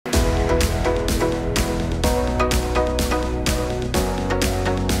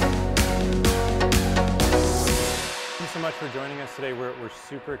joining us today. We're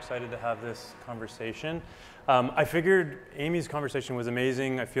super excited to have this conversation. I figured Amy's conversation was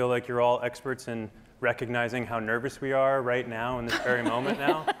amazing. I feel like you're all experts in recognizing how nervous we are right now in this very moment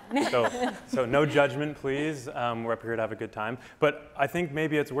now. So no judgment, please. We're up here to have a good time. But I think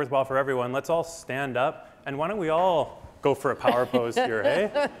maybe it's worthwhile for everyone. Let's all stand up, and why don't we all go for a power pose here,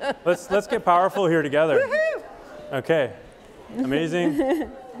 hey? Let's get powerful here together. Okay, amazing.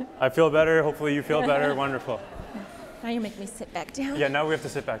 I feel better. Hopefully you feel better. Wonderful. Now you make me sit back down. Yeah, now we have to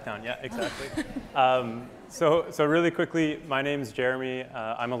sit back down. Yeah, exactly. So really quickly, my name's Jeremy.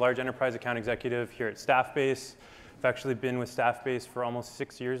 I'm a large enterprise account executive here at Staffbase. I've actually been with Staffbase for almost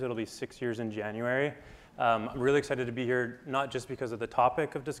 6 years. It'll be 6 years in January. I'm really excited to be here, not just because of the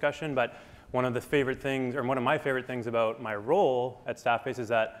topic of discussion, but one of my favorite things about my role at Staffbase is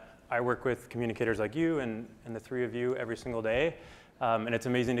that I work with communicators like you and the three of you every single day. And it's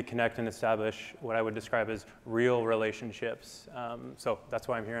amazing to connect and establish what I would describe as real relationships. So that's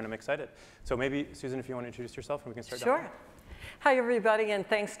why I'm here and I'm excited. So maybe, Susan, if you want to introduce yourself and we can start. Sure. Hi, everybody, and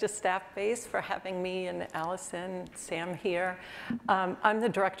thanks to Staffbase for having me and Allison, Sam here. I'm the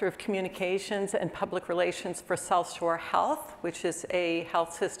Director of Communications and Public Relations for South Shore Health, which is a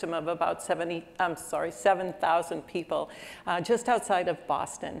health system of about 7,000 people just outside of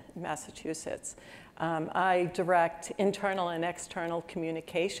Boston, Massachusetts. I direct internal and external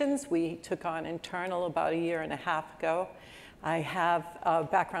communications. We took on internal about 1.5 years ago. I have a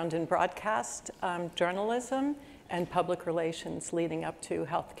background in broadcast journalism and public relations leading up to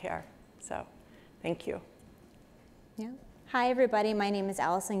healthcare. So, thank you. Yeah. Hi, everybody. My name is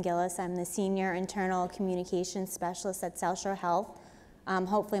Allison Gillis. I'm the Senior Internal Communications Specialist at South Shore Health.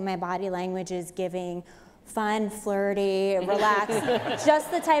 Hopefully my body language is giving fun, flirty, relaxed, just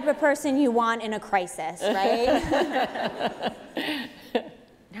the type of person you want in a crisis, right?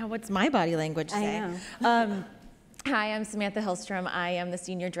 Now, what's my body language say? I know. Hi, I'm Samantha Hillstrom. I am the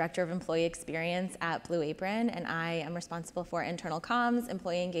Senior Director of Employee Experience at Blue Apron, and I am responsible for internal comms,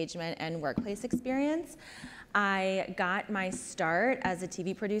 employee engagement, and workplace experience. I got my start as a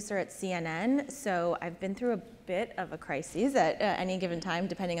TV producer at CNN, so I've been through a bit of a crisis at any given time,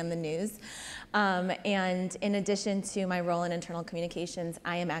 depending on the news. And in addition to my role in internal communications,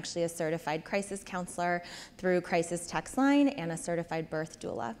 I am actually a certified crisis counselor through Crisis Text Line and a certified birth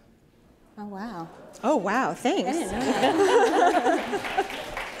doula. Oh, wow. Oh, wow, thanks. I didn't know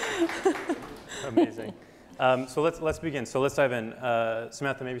that. Amazing. So let's begin. So let's dive in.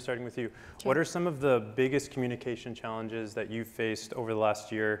 Samantha, maybe starting with you. Sure. What are some of the biggest communication challenges that you've faced over the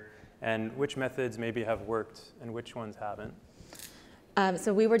last year, and which methods maybe have worked and which ones haven't?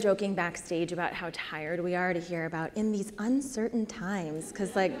 So we were joking backstage about how tired we are to hear about in these uncertain times,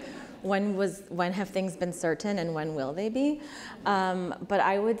 because like, when have things been certain and when will they be? But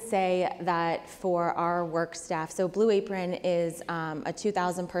I would say that for our work staff, so Blue Apron is a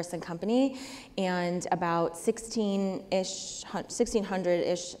 2,000 person company, and about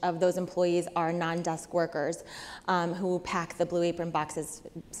 1,600-ish of those employees are non-desk workers who pack the Blue Apron boxes.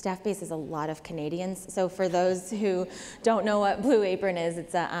 Staffbase is a lot of Canadians, so for those who don't know what Blue Apron is,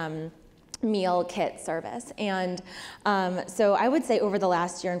 it's a meal kit service. And so I would say over the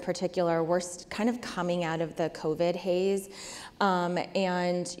last year in particular, we're kind of coming out of the COVID haze.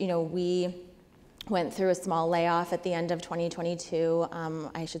 And you know, we went through a small layoff at the end of 2022.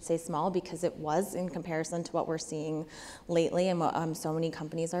 I should say small because it was in comparison to what we're seeing lately and what so many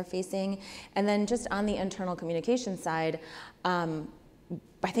companies are facing. And then just on the internal communication side, I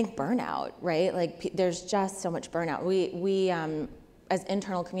think burnout, right? Like there's just so much burnout. We as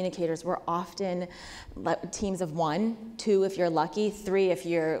internal communicators, we're often teams of 1, 2 if you're lucky, 3 if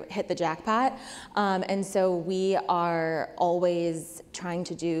you hit the jackpot. And so we are always trying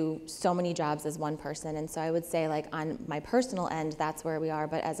to do so many jobs as one person. And so I would say, like, on my personal end, that's where we are.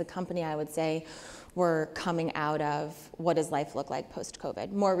 But as a company, I would say we're coming out of what does life look like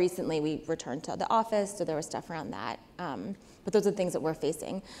post-COVID. More recently, we returned to the office, so there was stuff around that. But those are the things that we're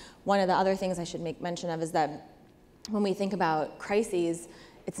facing. One of the other things I should make mention of is that when we think about crises,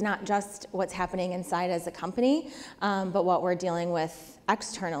 it's not just what's happening inside as a company, but what we're dealing with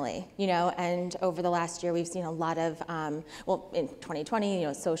externally, you know. And over the last year, we've seen a lot of, well, in 2020, you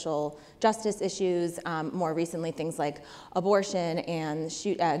know, social justice issues, more recently things like abortion and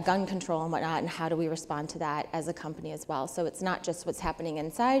gun control and whatnot, and how do we respond to that as a company as well. So it's not just what's happening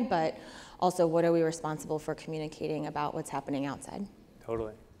inside, but also what are we responsible for communicating about what's happening outside.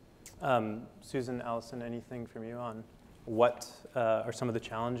 Totally. Susan, Allison, anything from you on what are some of the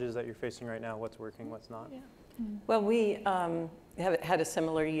challenges that you're facing right now? What's working, what's not? Yeah. Well, we have had a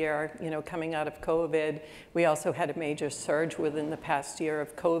similar year, you know, coming out of COVID. We also had a major surge within the past year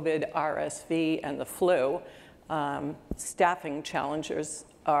of COVID, RSV, and the flu. staffing challenges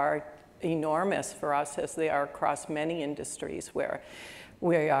are enormous for us, as they are across many industries, where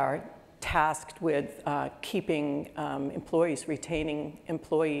we are tasked with keeping employees, retaining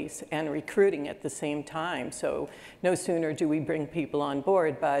employees, and recruiting at the same time. So no sooner do we bring people on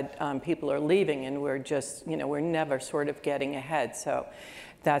board, but people are leaving, and we're just, we're never sort of getting ahead. So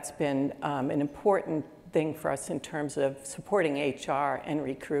that's been an important thing for us in terms of supporting HR and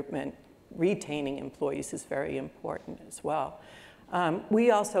recruitment. Retaining employees is very important as well.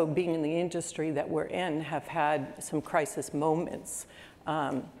 We also, being in the industry that we're in, have had some crisis moments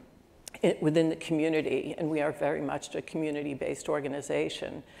within the community, and we are very much a community-based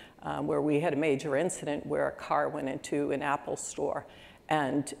organization, where we had a major incident where a car went into an Apple store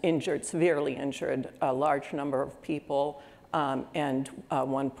and severely injured a large number of people, and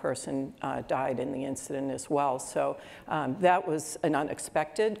one person died in the incident as well. So that was an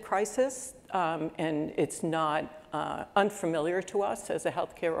unexpected crisis, and it's not unfamiliar to us as a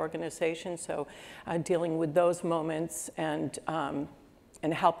healthcare organization. So dealing with those moments and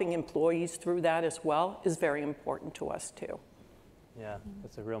helping employees through that as well is very important to us too. Yeah,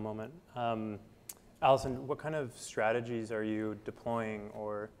 that's a real moment. Allison, what kind of strategies are you deploying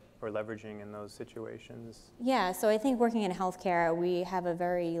or leveraging in those situations? Yeah, so I think working in healthcare, we have a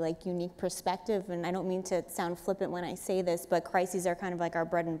very unique perspective, and I don't mean to sound flippant when I say this, but crises are kind of like our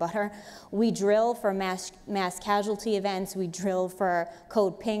bread and butter. We drill for mass casualty events, we drill for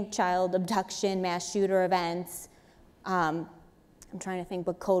Code Pink, child abduction, mass shooter events. I'm trying to think,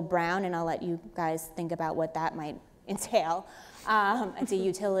 but Code Brown, and I'll let you guys think about what that might entail. It's a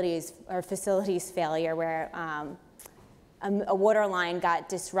utilities or facilities failure where a water line got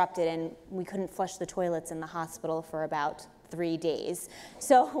disrupted and we couldn't flush the toilets in the hospital for about 3 days.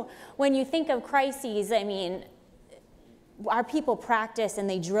 So when you think of crises, I mean, our people practice and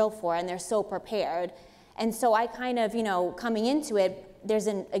they drill for it and they're so prepared. And so I kind of, coming into it, there's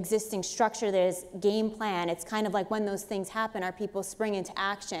an existing structure, there's game plan. It's kind of like when those things happen, our people spring into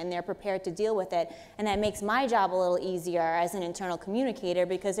action, they're prepared to deal with it. And that makes my job a little easier as an internal communicator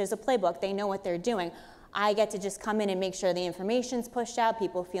because there's a playbook, they know what they're doing. I get to just come in and make sure the information's pushed out,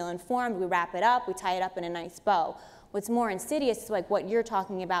 people feel informed, we wrap it up, we tie it up in a nice bow. What's more insidious, like what you're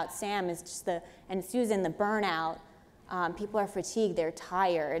talking about, Sam, is just and Susan, the burnout. People are fatigued, they're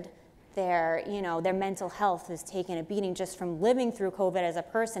tired. Their mental health has taken a beating just from living through COVID as a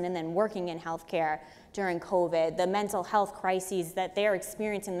person and then working in healthcare during COVID, the mental health crises that they're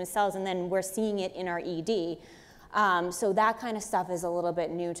experiencing themselves, and then we're seeing it in our ED. So that kind of stuff is a little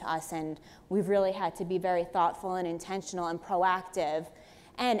bit new to us, and we've really had to be very thoughtful and intentional and proactive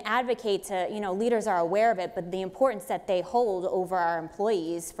and advocate to, leaders are aware of it, but the importance that they hold over our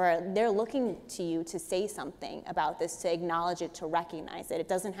employees they're looking to you to say something about this, to acknowledge it, to recognize it. It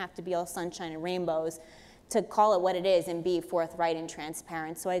doesn't have to be all sunshine and rainbows, to call it what it is and be forthright and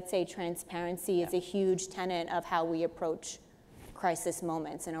transparent. So I'd say transparency is a huge tenet of how we approach crisis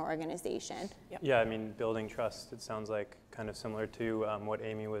moments in our organization. Yeah, I mean, building trust, it sounds like kind of similar to what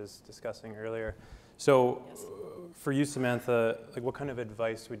Amy was discussing earlier. So for you, Samantha, what kind of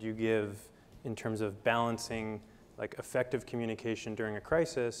advice would you give in terms of balancing effective communication during a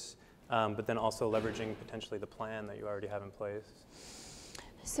crisis, but then also leveraging potentially the plan that you already have in place?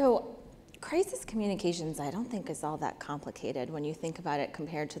 So crisis communications, I don't think is all that complicated when you think about it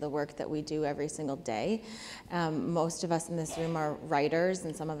compared to the work that we do every single day. Most of us in this room are writers,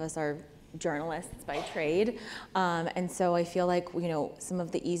 and some of us are journalists by trade, and so I feel like some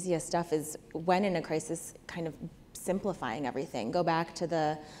of the easiest stuff is when in a crisis, kind of simplifying everything. Go back to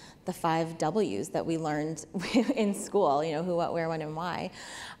the 5 W's that we learned in school, who, what, where, when, and why.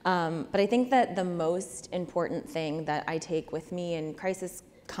 But I think that the most important thing that I take with me in crisis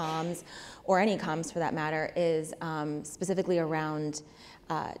comms, or any comms for that matter, is specifically around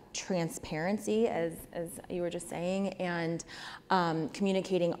transparency, as you were just saying, and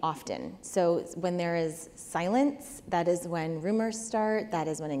communicating often. So when there is silence, that is when rumors start, that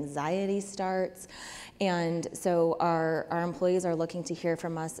is when anxiety starts. And so our employees are looking to hear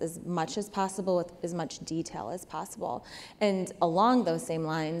from us as much as possible with as much detail as possible. And along those same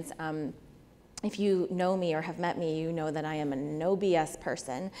lines, if you know me or have met me, you know that I am a no BS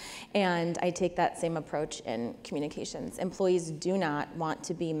person, and I take that same approach in communications. Employees do not want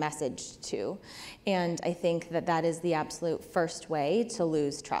to be messaged to, and I think that that is the absolute first way to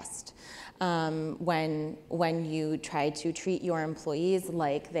lose trust. When you try to treat your employees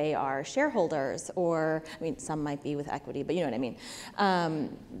like they are shareholders, or, I mean, some might be with equity, but you know what I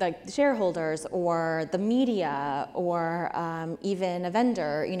mean, like shareholders or the media or even a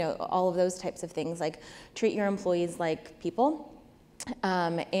vendor, all of those types of things. Like, treat your employees like people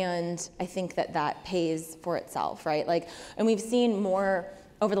And I think that that pays for itself, right? Like, and we've seen more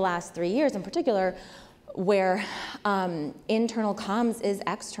over the last 3 years in particular, where internal comms is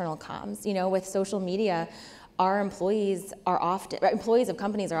external comms. You know, with social media, our employees of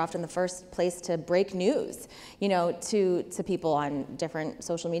companies are often the first place to break news, you know, to people on different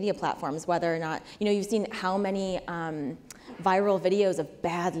social media platforms, whether or not, you know, you've seen how many viral videos of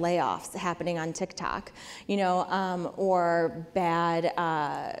bad layoffs happening on TikTok, you know, or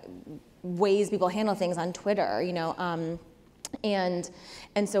bad ways people handle things on Twitter, you know, and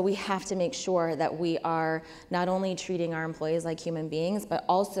so we have to make sure that we are not only treating our employees like human beings, but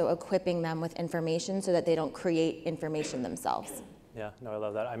also equipping them with information so that they don't create information themselves. Yeah, no, I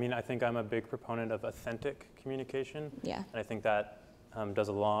love that. I mean, I think I'm a big proponent of authentic communication. Yeah. And I think that it goes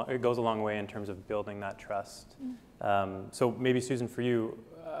a long way in terms of building that trust. So maybe Susan, for you,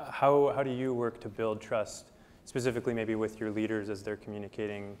 how do you work to build trust, specifically maybe with your leaders as they're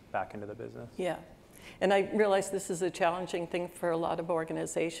communicating back into the business? Yeah. And I realize this is a challenging thing for a lot of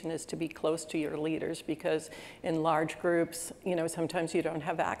organizations, is to be close to your leaders, because in large groups, you know, sometimes you don't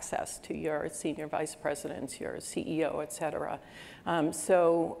have access to your senior vice presidents, your CEO, et cetera.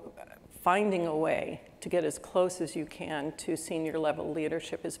 So finding a way to get as close as you can to senior level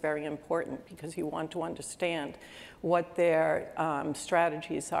leadership is very important, because you want to understand what their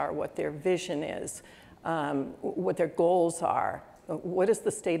strategies are, what their vision is, what their goals are. What is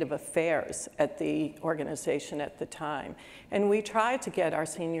the state of affairs at the organization at the time? And we try to get our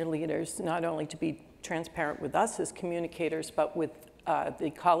senior leaders not only to be transparent with us as communicators, but with the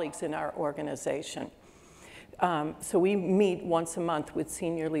colleagues in our organization. So we meet once a month with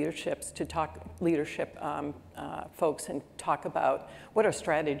senior leadership folks and talk about what our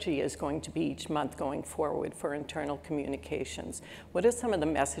strategy is going to be each month going forward for internal communications. What are some of the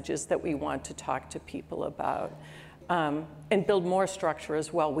messages that we want to talk to people about? And build more structure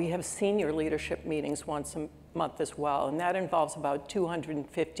as well. We have senior leadership meetings once a month as well, and that involves about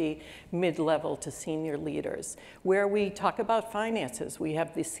 250 mid-level to senior leaders, where we talk about finances. We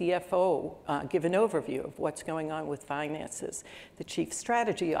have the CFO give an overview of what's going on with finances. The Chief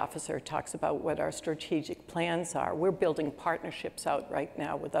Strategy Officer talks about what our strategic plans are. We're building partnerships out right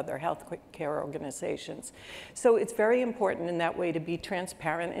now with other healthcare organizations. So it's very important in that way to be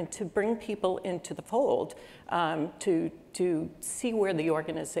transparent and to bring people into the fold to see where the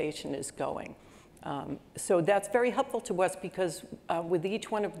organization is going. So that's very helpful to us, because with each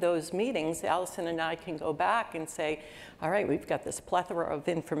one of those meetings, Allison and I can go back and say, all right, we've got this plethora of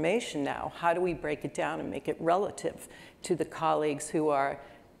information now. How do we break it down and make it relative to the colleagues who are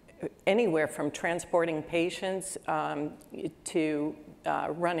anywhere from transporting patients to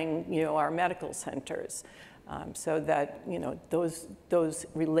running, you know, our medical centers? So that, you know, those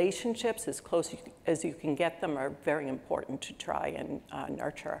relationships, as close as you can get them, are very important to try and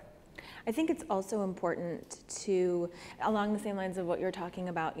nurture. I think it's also important to, along the same lines of what you're talking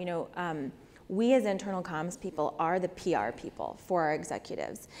about, you know, we as internal comms people are the PR people for our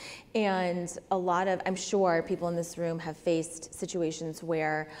executives. And a lot of, I'm sure people in this room have faced situations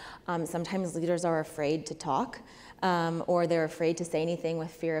where sometimes leaders are afraid to talk, or they're afraid to say anything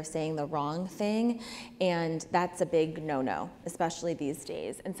with fear of saying the wrong thing. And that's a big no-no, especially these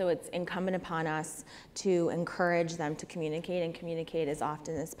days. And so it's incumbent upon us to encourage them to communicate, and communicate as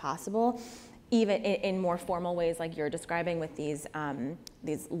often as possible, even in more formal ways like you're describing with these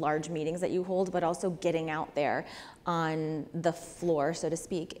large meetings that you hold, but also getting out there on the floor, so to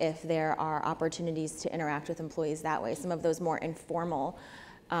speak, if there are opportunities to interact with employees that way. Some of those more informal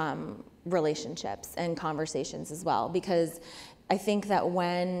relationships and conversations as well, because I think that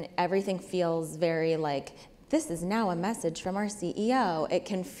when everything feels very like, this is now a message from our CEO, it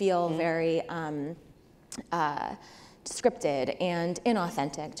can feel very scripted and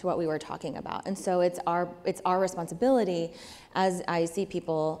inauthentic to what we were talking about. And so it's our responsibility as IC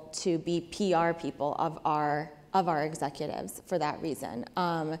people to be PR people of our executives for that reason.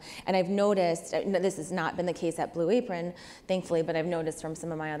 And I've noticed, this has not been the case at Blue Apron, thankfully, but I've noticed from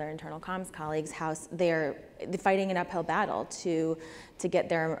some of my other internal comms colleagues how they're fighting an uphill battle to get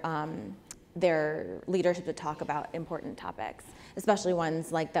their leadership to talk about important topics, especially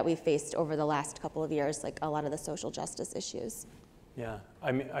ones like that we've faced over the last couple of years, like a lot of the social justice issues. Yeah,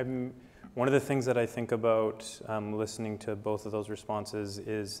 I'm one of the things that I think about listening to both of those responses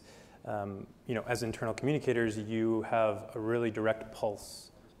is, you know, as internal communicators, you have a really direct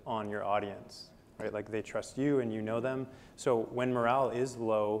pulse on your audience, right? Like they trust you and you know them. So when morale is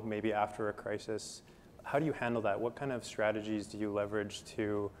low, maybe after a crisis, how do you handle that? What kind of strategies do you leverage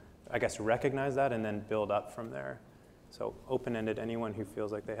to, I guess, recognize that and then build up from there? So open-ended, anyone who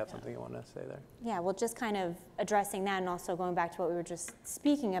feels like they have something they want to say there. Yeah, well, just kind of addressing that and also going back to what we were just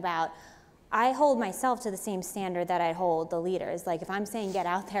speaking about, I hold myself to the same standard that I hold the leaders. Like if I'm saying get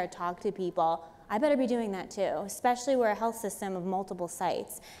out there, talk to people, I better be doing that too, especially we're a health system of multiple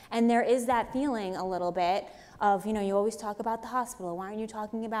sites. And there is that feeling a little bit of, you know, you always talk about the hospital. Why aren't you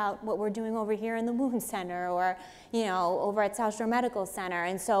talking about what we're doing over here in the wound center or, you know, over at South Shore Medical Center?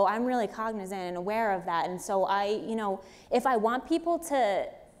 And so I'm really cognizant and aware of that. And so you know, if I want people to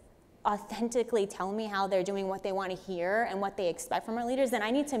authentically tell me how they're doing what they want to hear and what they expect from our leaders, then I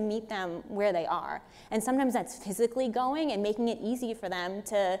need to meet them where they are. And sometimes that's physically going and making it easy for them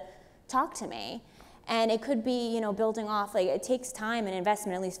to talk to me. And it could be, you know, building off, like it takes time and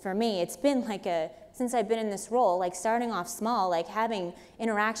investment, at least for me. It's been like since I've been in this role, like starting off small, like having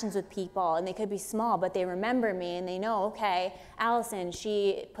interactions with people, and they could be small, but they remember me and they know, okay, Allison,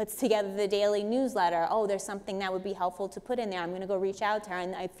 she puts together the daily newsletter. Oh, there's something that would be helpful to put in there. I'm gonna go reach out to her.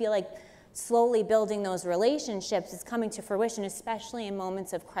 And I feel like slowly building those relationships is coming to fruition, especially in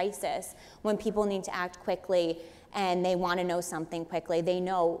moments of crisis when people need to act quickly and they want to know something quickly. They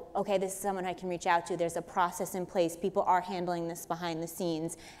know, okay, this is someone I can reach out to. There's a process in place. People are handling this behind the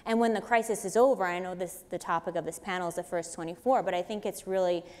scenes. And when the crisis is over, I know the topic of this panel is the first 24, but I think it's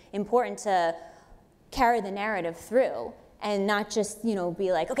really important to carry the narrative through and not just, you know,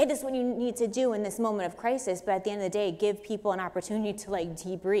 be like, okay, this is what you need to do in this moment of crisis, but at the end of the day, give people an opportunity to like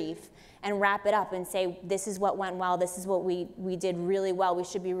debrief and wrap it up and say, this is what went well, this is what we did really well, we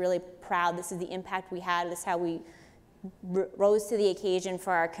should be really proud, this is the impact we had, this is how we rose to the occasion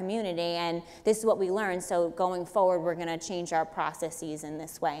for our community, and this is what we learned, so going forward, we're gonna change our processes in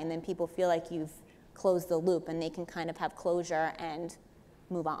this way, and then people feel like you've closed the loop and they can kind of have closure and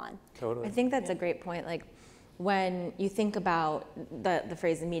move on. Totally. I think that's a great point. Like, when you think about the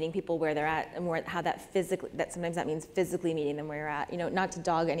phrase of meeting people where they're at and how that sometimes that means physically meeting them where you're at, you know, not to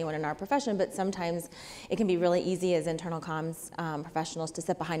dog anyone in our profession, but sometimes it can be really easy as internal comms professionals to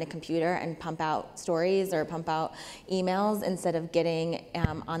sit behind a computer and pump out stories or pump out emails instead of getting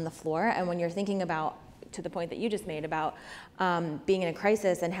on the floor. And when you're thinking about, to the point that you just made about being in a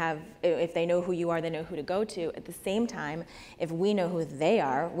crisis and if they know who you are, they know who to go to. At the same time, if we know who they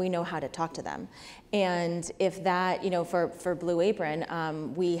are, we know how to talk to them. And if that, you know, for Blue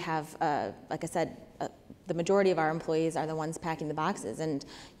Apron, we have, like I said, the majority of our employees are the ones packing the boxes, and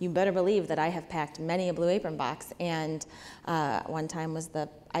you better believe that I have packed many a Blue Apron box, and one time was the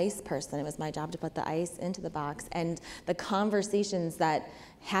ice person. It was my job to put the ice into the box, and the conversations that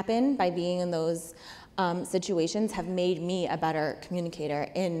happen by being in those situations have made me a better communicator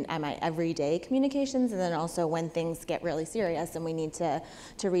in my everyday communications, and then also when things get really serious and we need to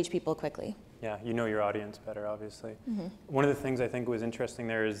reach people quickly. Yeah, you know your audience better, obviously. Mm-hmm. One of the things I think was interesting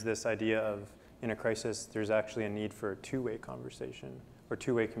there is this idea of, in a crisis, there's actually a need for a two-way conversation or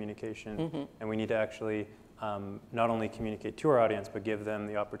two-way communication, Mm-hmm. and we need to actually not only communicate to our audience, but give them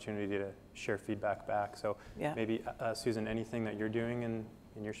the opportunity to share feedback back. So Yeah. maybe, Susan, anything that you're doing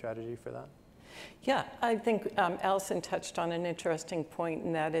in your strategy for that? Yeah, I think Allison touched on an interesting point,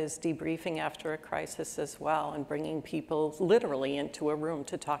 and that is debriefing after a crisis as well, and bringing people literally into a room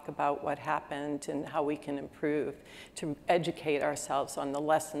to talk about what happened and how we can improve, to educate ourselves on the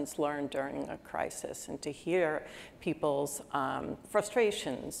lessons learned during a crisis, and to hear people's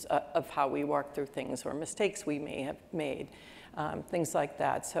frustrations of how we work through things or mistakes we may have made, things like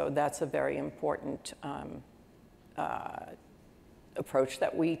that. So that's a very important approach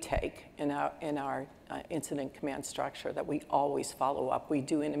that we take in our incident command structure, that we always follow up. We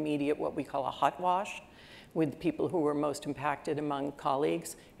do an immediate, what we call a hot wash, with people who were most impacted among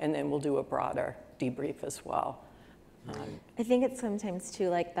colleagues, and then we'll do a broader debrief as well. I think it's sometimes too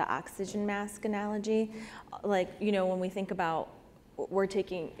like the oxygen mask analogy. Like, you know, when we think about, you were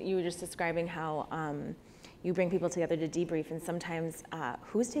just describing how you bring people together to debrief, and sometimes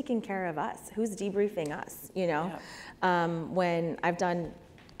who's taking care of us? Who's debriefing us, you know? Yeah. When I've done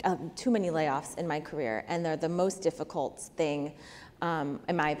too many layoffs in my career, and they're the most difficult thing,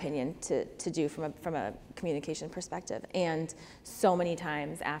 in my opinion, to do from a communication perspective. And so many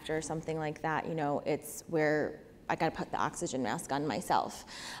times after something like that, you know, it's where I got to put the oxygen mask on myself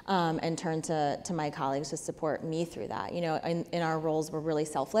and turn to my colleagues to support me through that. You know, in our roles, we're really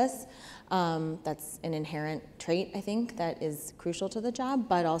selfless. That's an inherent trait, I think, that is crucial to the job,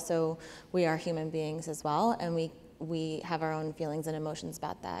 but also we are human beings as well, and we have our own feelings and emotions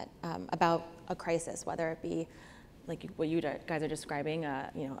about that, about a crisis, whether it be like what you guys are describing,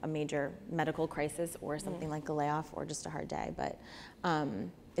 you know, a major medical crisis or something like a layoff or just a hard day, but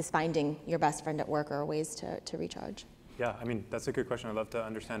is finding your best friend at work or ways to recharge. Yeah, I mean, that's a good question. I'd love to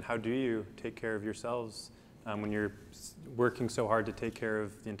understand, how do you take care of yourselves when you're working so hard to take care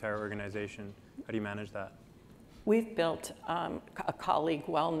of the entire organization? How do you manage that? We've built a colleague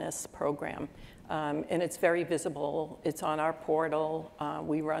wellness program, and it's very visible. It's on our portal.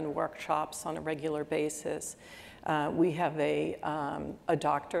 We run workshops on a regular basis. We have a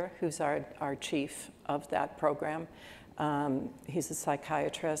doctor who's our chief of that program. He's a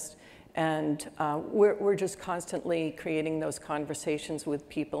psychiatrist. And we're just constantly creating those conversations with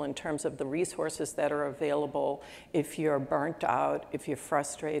people in terms of the resources that are available. If you're burnt out, if you're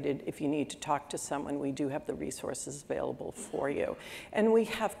frustrated, if you need to talk to someone, we do have the resources available for you. And we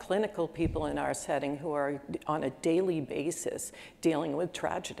have clinical people in our setting who are on a daily basis dealing with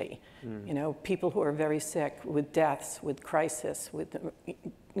tragedy. You know, people who are very sick, with deaths, with crisis, with the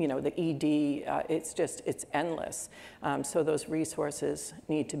ED, it's endless. So those resources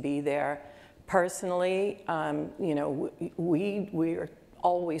need to be there. Personally, we're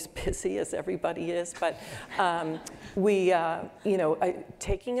always busy, as everybody is, but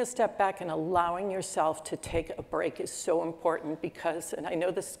taking a step back and allowing yourself to take a break is so important because, and I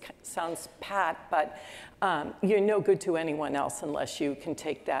know this sounds pat, but you're no good to anyone else unless you can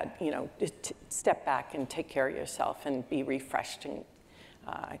take that, step back and take care of yourself and be refreshed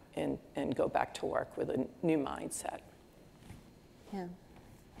and go back to work with a new mindset. Yeah,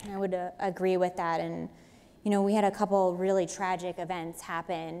 I would agree with that. And, we had a couple really tragic events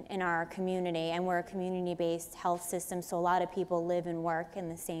happen in our community, and we're a community-based health system, so a lot of people live and work in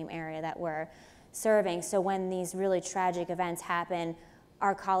the same area that we're serving. So when these really tragic events happen,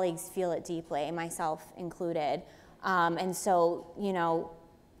 our colleagues feel it deeply, myself included. And so,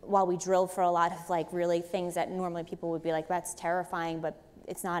 while we drill for a lot of really things that normally people would be like, that's terrifying, but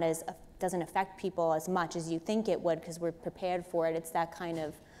it's not doesn't affect people as much as you think it would because we're prepared for it. It's that kind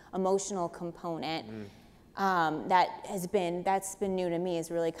of emotional component that's been new to me, is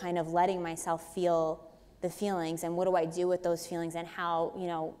really kind of letting myself feel the feelings and what do I do with those feelings, and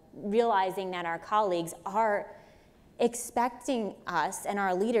how, realizing that our colleagues are expecting us and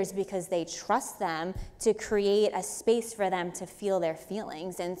our leaders, because they trust them, to create a space for them to feel their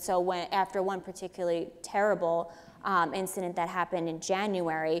feelings. And so after one particularly terrible incident that happened in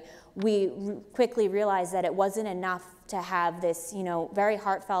January, we quickly realized that it wasn't enough to have this, very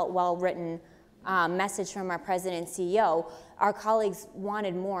heartfelt, well-written message from our president and CEO. Our colleagues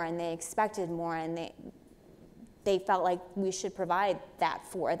wanted more, and they expected more, and they felt like we should provide that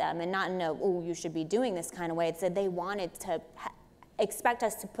for them, and not in a, oh, you should be doing this kind of way. It said they wanted to expect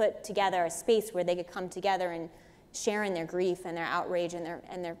us to put together a space where they could come together and share in their grief and their outrage and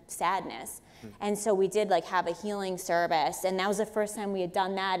their sadness. And so we did have a healing service, and that was the first time we had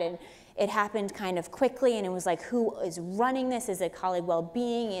done that, and it happened kind of quickly, and it was like, who is running this? Is it colleague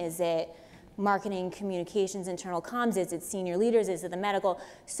well-being? Is it marketing, communications, internal comms? Is it senior leaders? Is it the medical?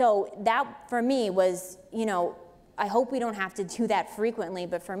 So that for me was, I hope we don't have to do that frequently,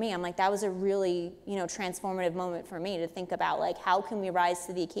 but for me, I'm like, that was a really, transformative moment for me to think about, how can we rise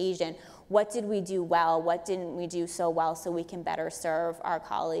to the occasion? What did we do well? What didn't we do so well, so we can better serve our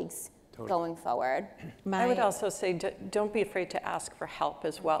colleagues going forward? I would also say, don't be afraid to ask for help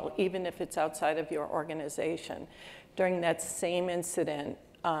as well, even if it's outside of your organization. During that same incident,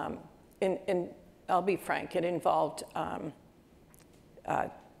 and I'll be frank, it involved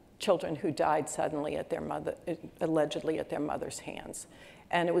children who died suddenly allegedly at their mother's hands.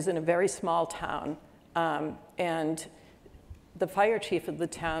 And it was in a very small town. And the fire chief of the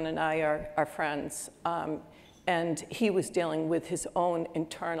town and I are friends. And he was dealing with his own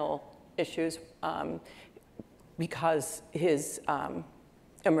internal issues because his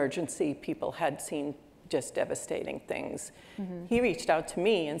emergency people had seen just devastating things. He reached out to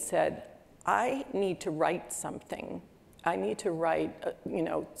me and said, I need to write something. I need to write,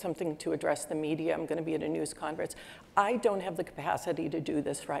 something to address the media. I'm going to be at a news conference. I don't have the capacity to do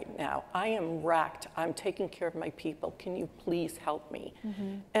this right now. I am racked. I'm taking care of my people. Can you please help me?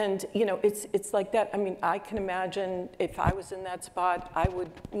 And it's like that. I mean, I can imagine if I was in that spot, I would,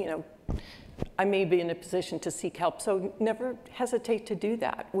 I may be in a position to seek help. So never hesitate to do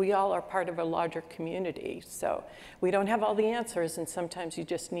that. We all are part of a larger community. So we don't have all the answers, and sometimes you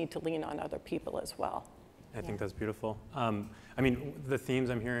just need to lean on other people as well. I think that's beautiful. I mean, the themes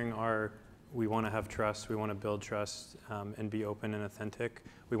I'm hearing are, we want to have trust, we want to build trust and be open and authentic.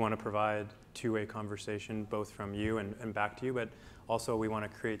 We want to provide two-way conversation, both from you and back to you, but also we want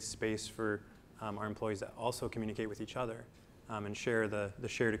to create space for our employees that also communicate with each other and share the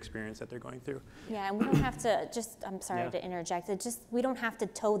shared experience that they're going through. Yeah, and we don't have to I'm sorry to interject, we don't have to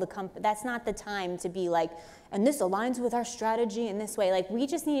toe the company. That's not the time to be like, and this aligns with our strategy in this way. We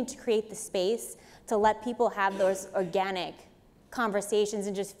just need to create the space to let people have those organic conversations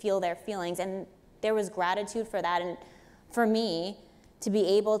and just feel their feelings. And there was gratitude for that. And for me, to be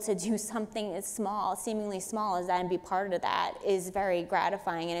able to do something as small, seemingly small as that, and be part of that is very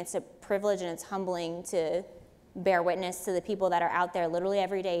gratifying, and it's a privilege and it's humbling to bear witness to the people that are out there literally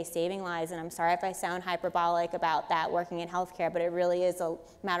every day saving lives. And I'm sorry if I sound hyperbolic about that working in healthcare, but it really is a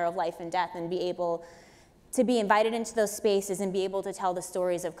matter of life and death, and be able to be invited into those spaces and be able to tell the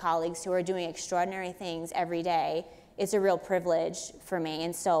stories of colleagues who are doing extraordinary things every day. It's a real privilege for me.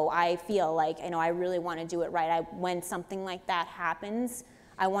 And so I feel like, I really want to do it right. When something like that happens,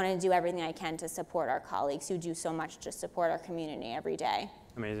 I want to do everything I can to support our colleagues who do so much to support our community every day.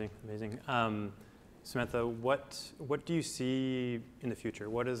 Amazing, amazing. Samantha, what do you see in the future?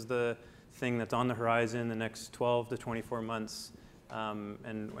 What is the thing that's on the horizon the next 12 to 24 months?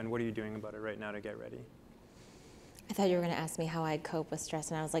 And what are you doing about it right now to get ready? I thought you were going to ask me how I'd cope with stress,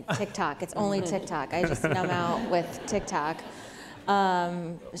 and I was like, TikTok. It's only TikTok. I just numb out with TikTok.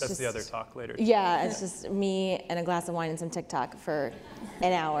 That's the other talk later. Yeah, it's just me and a glass of wine and some TikTok for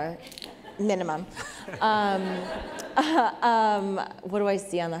an hour, minimum. What do I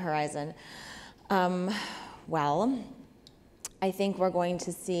see on the horizon? Well, I think we're going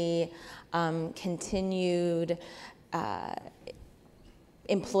to see continued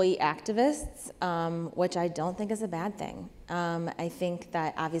employee activists, which I don't think is a bad thing. I think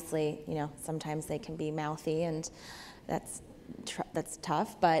that obviously, sometimes they can be mouthy, and that's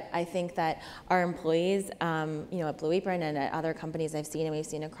tough, but I think that our employees, at Blue Apron and at other companies I've seen and we've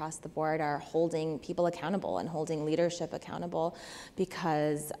seen across the board, are holding people accountable and holding leadership accountable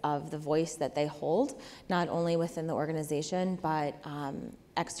because of the voice that they hold, not only within the organization, but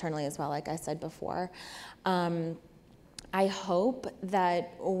externally as well, like I said before. I hope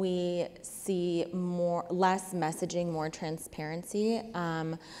that we see less messaging, more transparency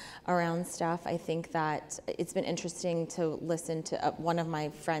around stuff. I think that it's been interesting to listen to one of my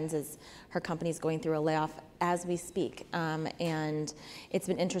friends, her company's going through a layoff as we speak, and it's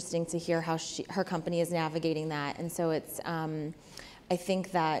been interesting to hear how her company is navigating that. And so it's, I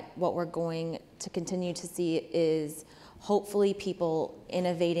think that what we're going to continue to see is hopefully people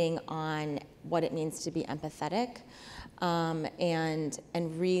innovating on what it means to be empathetic. And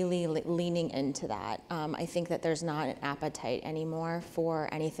really leaning into that. I think that there's not an appetite anymore for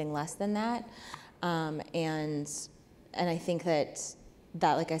anything less than that. And I think that,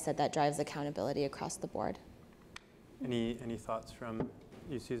 like I said, that drives accountability across the board. Any thoughts from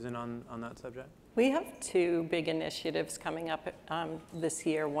you, Susan, on that subject? We have two big initiatives coming up this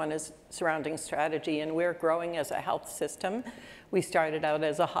year. One is surrounding strategy, and we're growing as a health system. We started out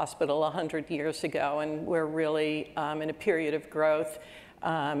as a hospital 100 years ago, and we're really in a period of growth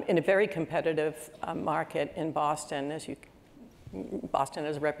in a very competitive market in Boston. Boston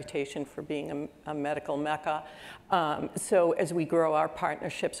has a reputation for being a medical mecca. So as we grow our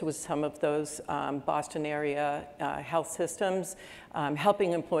partnerships with some of those Boston area health systems,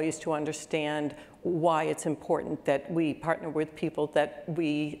 helping employees to understand why it's important that we partner with people that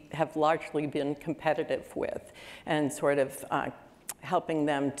we have largely been competitive with, and sort of helping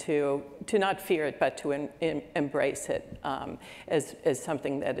them to not fear it, but to embrace it as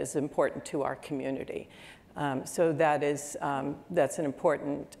something that is important to our community. So that's an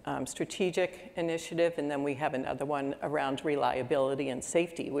important strategic initiative, and then we have another one around reliability and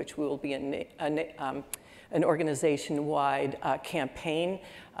safety, which will be an organization-wide campaign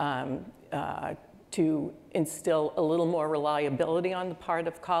to instill a little more reliability on the part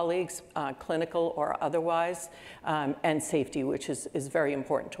of colleagues, clinical or otherwise, and safety, which is very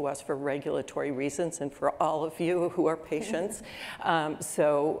important to us for regulatory reasons and for all of you who are patients.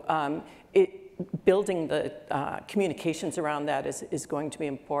 Building the communications around that is going to be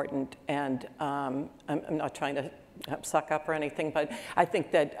important, and I'm not trying to suck up or anything, but I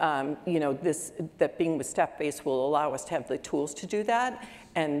think that that being with staff-based will allow us to have the tools to do that,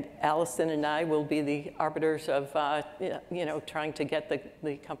 and Allison and I will be the arbiters of trying to get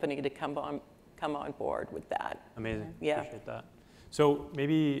the company to come on board with that. Amazing. Yeah. Appreciate that. So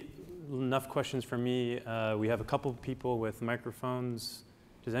maybe enough questions from me. We have a couple people with microphones.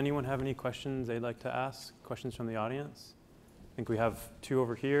 Does anyone have any questions they'd like to ask? Questions from the audience? I think we have two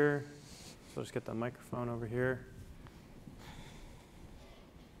over here. So I'll just get the microphone over here.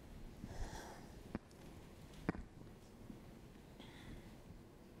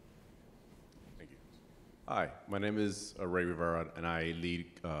 Thank you. Hi, my name is Ray Rivera, and I lead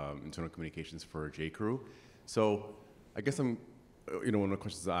internal communications for J.Crew. So I guess one of the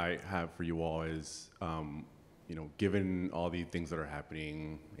questions I have for you all is, given all the things that are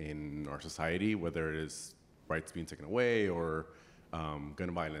happening in our society, whether it is rights being taken away or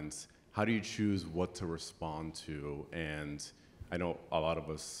gun violence, how do you choose what to respond to? And I know a lot of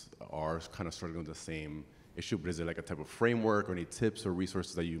us are kind of struggling with the same issue, but is there like a type of framework or any tips or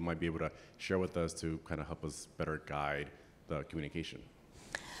resources that you might be able to share with us to kind of help us better guide the communication?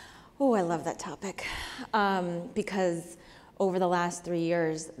 Oh, I love that topic because over the last 3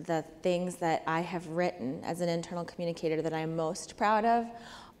 years, the things that I have written as an internal communicator that I'm most proud of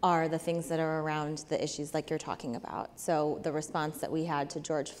are the things that are around the issues like you're talking about. So the response that we had to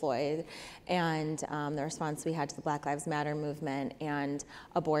George Floyd and the response we had to the Black Lives Matter movement and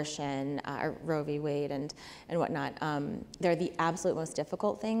abortion, Roe v. Wade and whatnot. They're the absolute most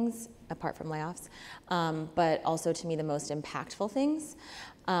difficult things, apart from layoffs, but also to me the most impactful things.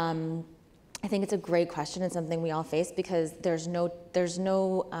 I think it's a great question and something we all face because there's no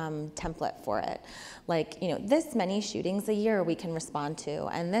template for it. Like, this many shootings a year we can respond to,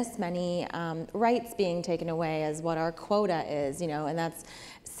 and this many rights being taken away is what our quota is, and that's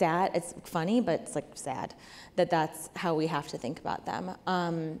sad. It's funny, but it's like sad that that's how we have to think about them.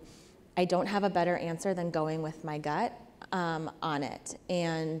 I don't have a better answer than going with my gut on it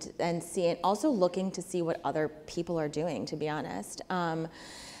and also looking to see what other people are doing, to be honest.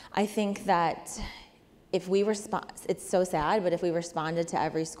 I think that if we respond, it's so sad, but if we responded to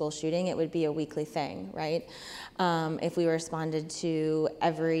every school shooting, it would be a weekly thing, right? If we responded to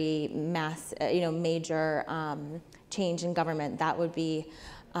every mass, major change in government, that would be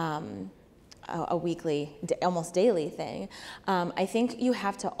a weekly, almost daily thing. I think you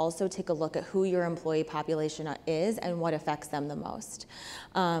have to also take a look at who your employee population is and what affects them the most.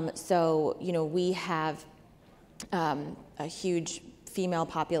 So, we have a huge female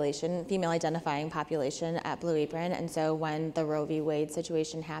identifying population at Blue Apron, and so when the Roe v. Wade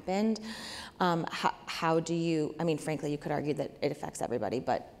situation happened, how do you, frankly, you could argue that it affects everybody,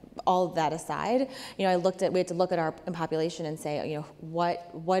 but all of that aside, we had to look at our population and say,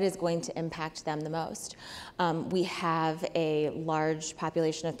 what is going to impact them the most? We have a large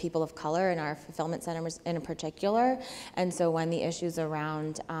population of people of color in our fulfillment centers in particular, and so when the issues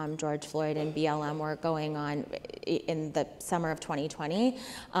around George Floyd and BLM were going on in the summer of 2020,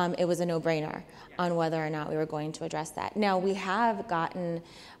 it was a no-brainer on whether or not we were going to address that. Now, we have gotten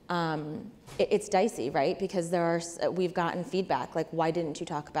it's dicey, right? Because we've gotten feedback like, why didn't you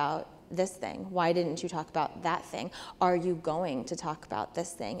talk about this thing? Why didn't you talk about that thing? Are you going to talk about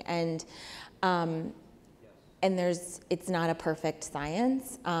this thing? And it's not a perfect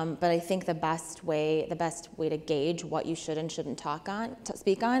science, but I think the best way to gauge what you should and shouldn't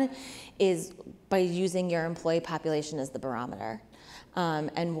speak on is by using your employee population as the barometer,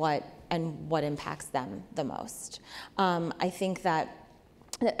 and what impacts them the most. I think that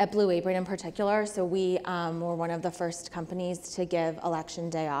at Blue Apron in particular, so we were one of the first companies to give Election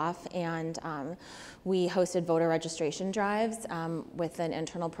Day off, and we hosted voter registration drives with an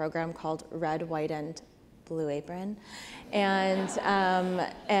internal program called Red, White, and Blue Apron, and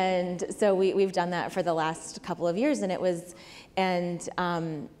so we've done that for the last couple of years, and it was a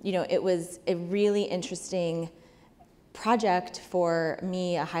really interesting project for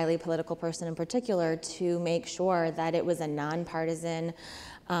me, a highly political person in particular, to make sure that it was a nonpartisan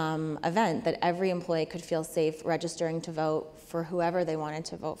event, that every employee could feel safe registering to vote for whoever they wanted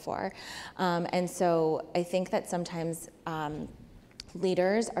to vote for. And so I think that sometimes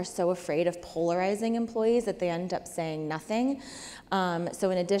leaders are so afraid of polarizing employees that they end up saying nothing. So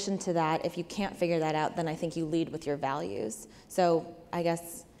in addition to that, if you can't figure that out, then I think you lead with your values. So I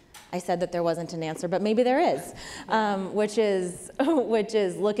guess I said that there wasn't an answer, but maybe there is, which is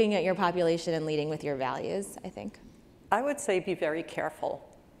looking at your population and leading with your values, I think. I would say be very careful.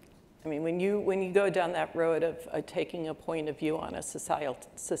 When you go down that road of taking a point of view on a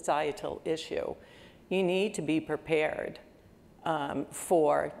societal issue, you need to be prepared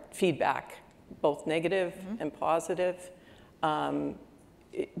for feedback, both negative and positive. I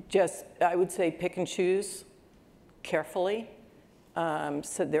would say pick and choose carefully.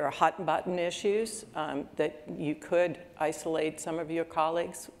 So there are hot button issues that you could isolate some of your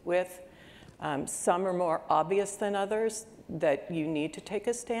colleagues with. Some are more obvious than others that you need to take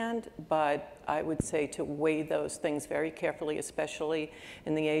a stand, but I would say to weigh those things very carefully, especially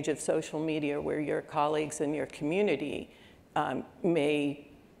in the age of social media where your colleagues and your community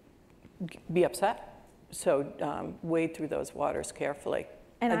may be upset. So wade through those waters carefully.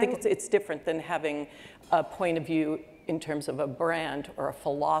 And I think it's different than having a point of view in terms of a brand or a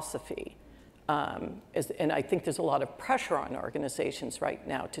philosophy. And I think there's a lot of pressure on organizations right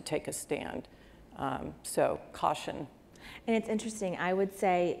now to take a stand. So caution. And it's interesting, I would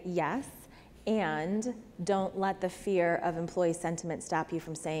say yes, And don't let the fear of employee sentiment stop you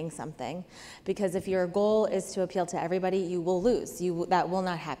from saying something. Because if your goal is to appeal to everybody, you will lose. That will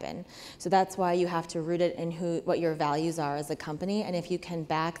not happen. So that's why you have to root it in what your values are as a company. And if you can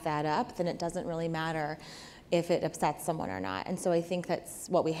back that up, then it doesn't really matter if it upsets someone or not. And so I think that's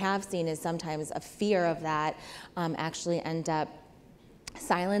what we have seen is sometimes a fear of that actually end up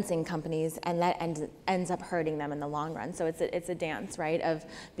silencing companies, and that ends up hurting them in the long run. So it's a dance, right, of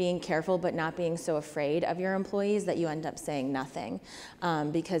being careful but not being so afraid of your employees that you end up saying nothing.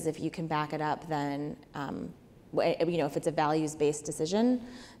 Because if you can back it up, then if it's a values-based decision,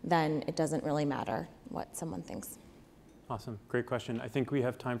 then it doesn't really matter what someone thinks. Awesome, great question. I think we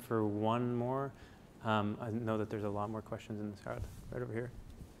have time for one more. I know that there's a lot more questions in this crowd. Right over here.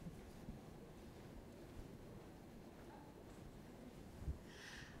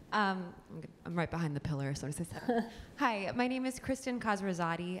 I'm right behind the pillar, so to say. Hi, my name is Kristen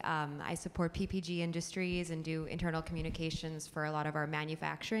Kazrazadi. I support PPG Industries and do internal communications for a lot of our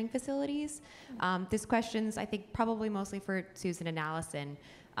manufacturing facilities. This question's, I think, probably mostly for Susan and Allison.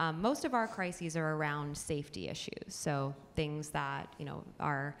 Most of our crises are around safety issues, so things that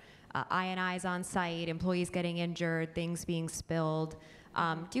are INIs on site, employees getting injured, things being spilled.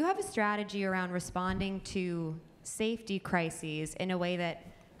 Do you have a strategy around responding to safety crises in a way that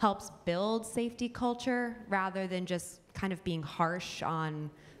helps build safety culture rather than just kind of being harsh on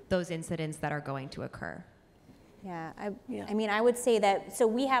those incidents that are going to occur? Yeah, I mean, I would say that, so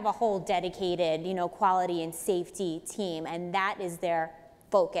we have a whole dedicated, quality and safety team, and that is their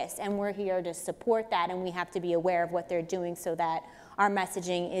focus, and we're here to support that, and we have to be aware of what they're doing so that our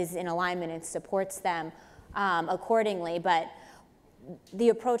messaging is in alignment and supports them accordingly. But the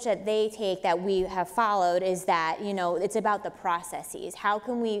approach that they take that we have followed is that, it's about the processes. How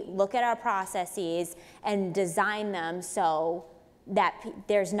can we look at our processes and design them so that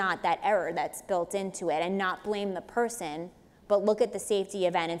there's not that error that's built into it, and not blame the person, but look at the safety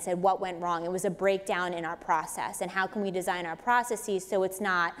event and said, what went wrong? It was a breakdown in our process, and how can we design our processes so it's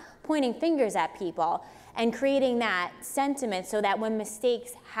not pointing fingers at people, and creating that sentiment so that when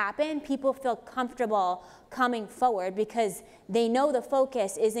mistakes happen, people feel comfortable coming forward because they know the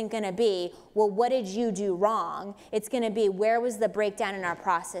focus isn't going to be, well, what did you do wrong? It's going to be, where was the breakdown in our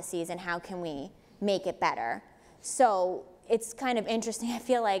processes and how can we make it better? So it's kind of interesting. I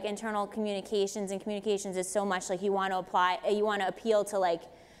feel like internal communications and communications is so much like you want to appeal to like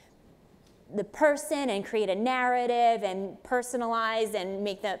the person and create a narrative and personalize and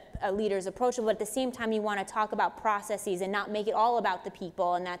make the leaders approachable, but at the same time you want to talk about processes and not make it all about the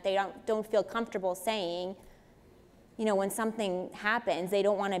people, and that they don't feel comfortable saying, when something happens, they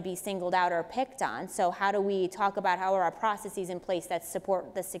don't want to be singled out or picked on. So how do we talk about how are our processes in place that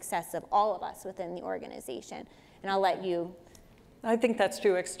support the success of all of us within the organization? And I'll let you. I think that's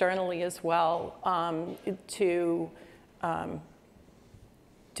true externally as well, to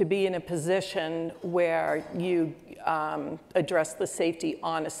be in a position where you address the safety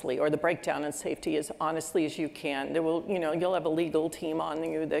honestly, or the breakdown in safety as honestly as you can. There will, you'll have a legal team on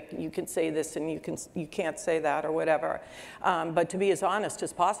you that you can say this and you can't say that or whatever. But to be as honest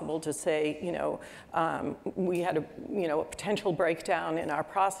as possible to say, we had a potential breakdown in our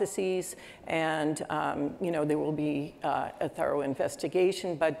processes, and there will be a thorough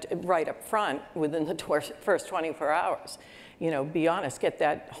investigation, but right up front within the first 24 hours. Be honest, get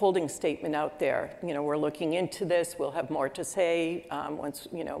that holding statement out there. We're looking into this, we'll have more to say once,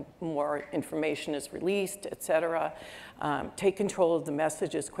 more information is released, et cetera. Take control of the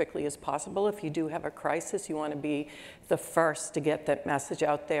message as quickly as possible. If you do have a crisis, you want to be the first to get that message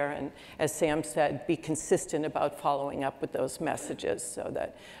out there. And as Sam said, be consistent about following up with those messages so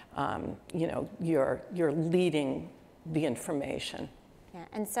that, you're leading the information. Yeah,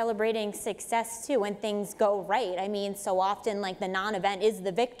 and celebrating success too when things go right. I mean, so often like the non-event is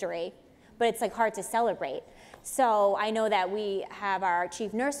the victory, but it's like hard to celebrate. So I know that we have our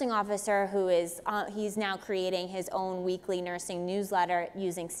chief nursing officer who is, he's now creating his own weekly nursing newsletter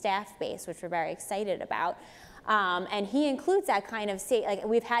using StaffBase, which we're very excited about. And he includes that kind of, like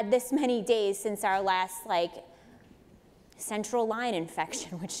we've had this many days since our last central line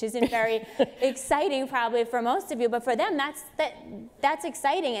infection, which isn't very exciting probably for most of you, but for them that's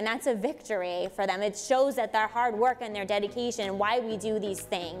exciting, and that's a victory for them. It shows that their hard work and their dedication and why we do these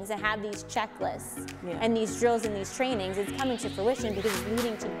things and have these checklists and these drills and these trainings, it's coming to fruition because it's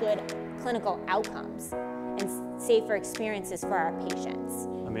leading to good clinical outcomes and safer experiences for our patients.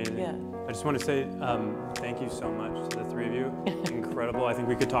 Amazing. Yeah. I just want to say thank you so much to the three of you. Incredible. I think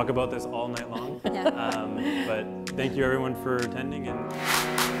we could talk about this all night long. Yeah. But thank you everyone for attending. And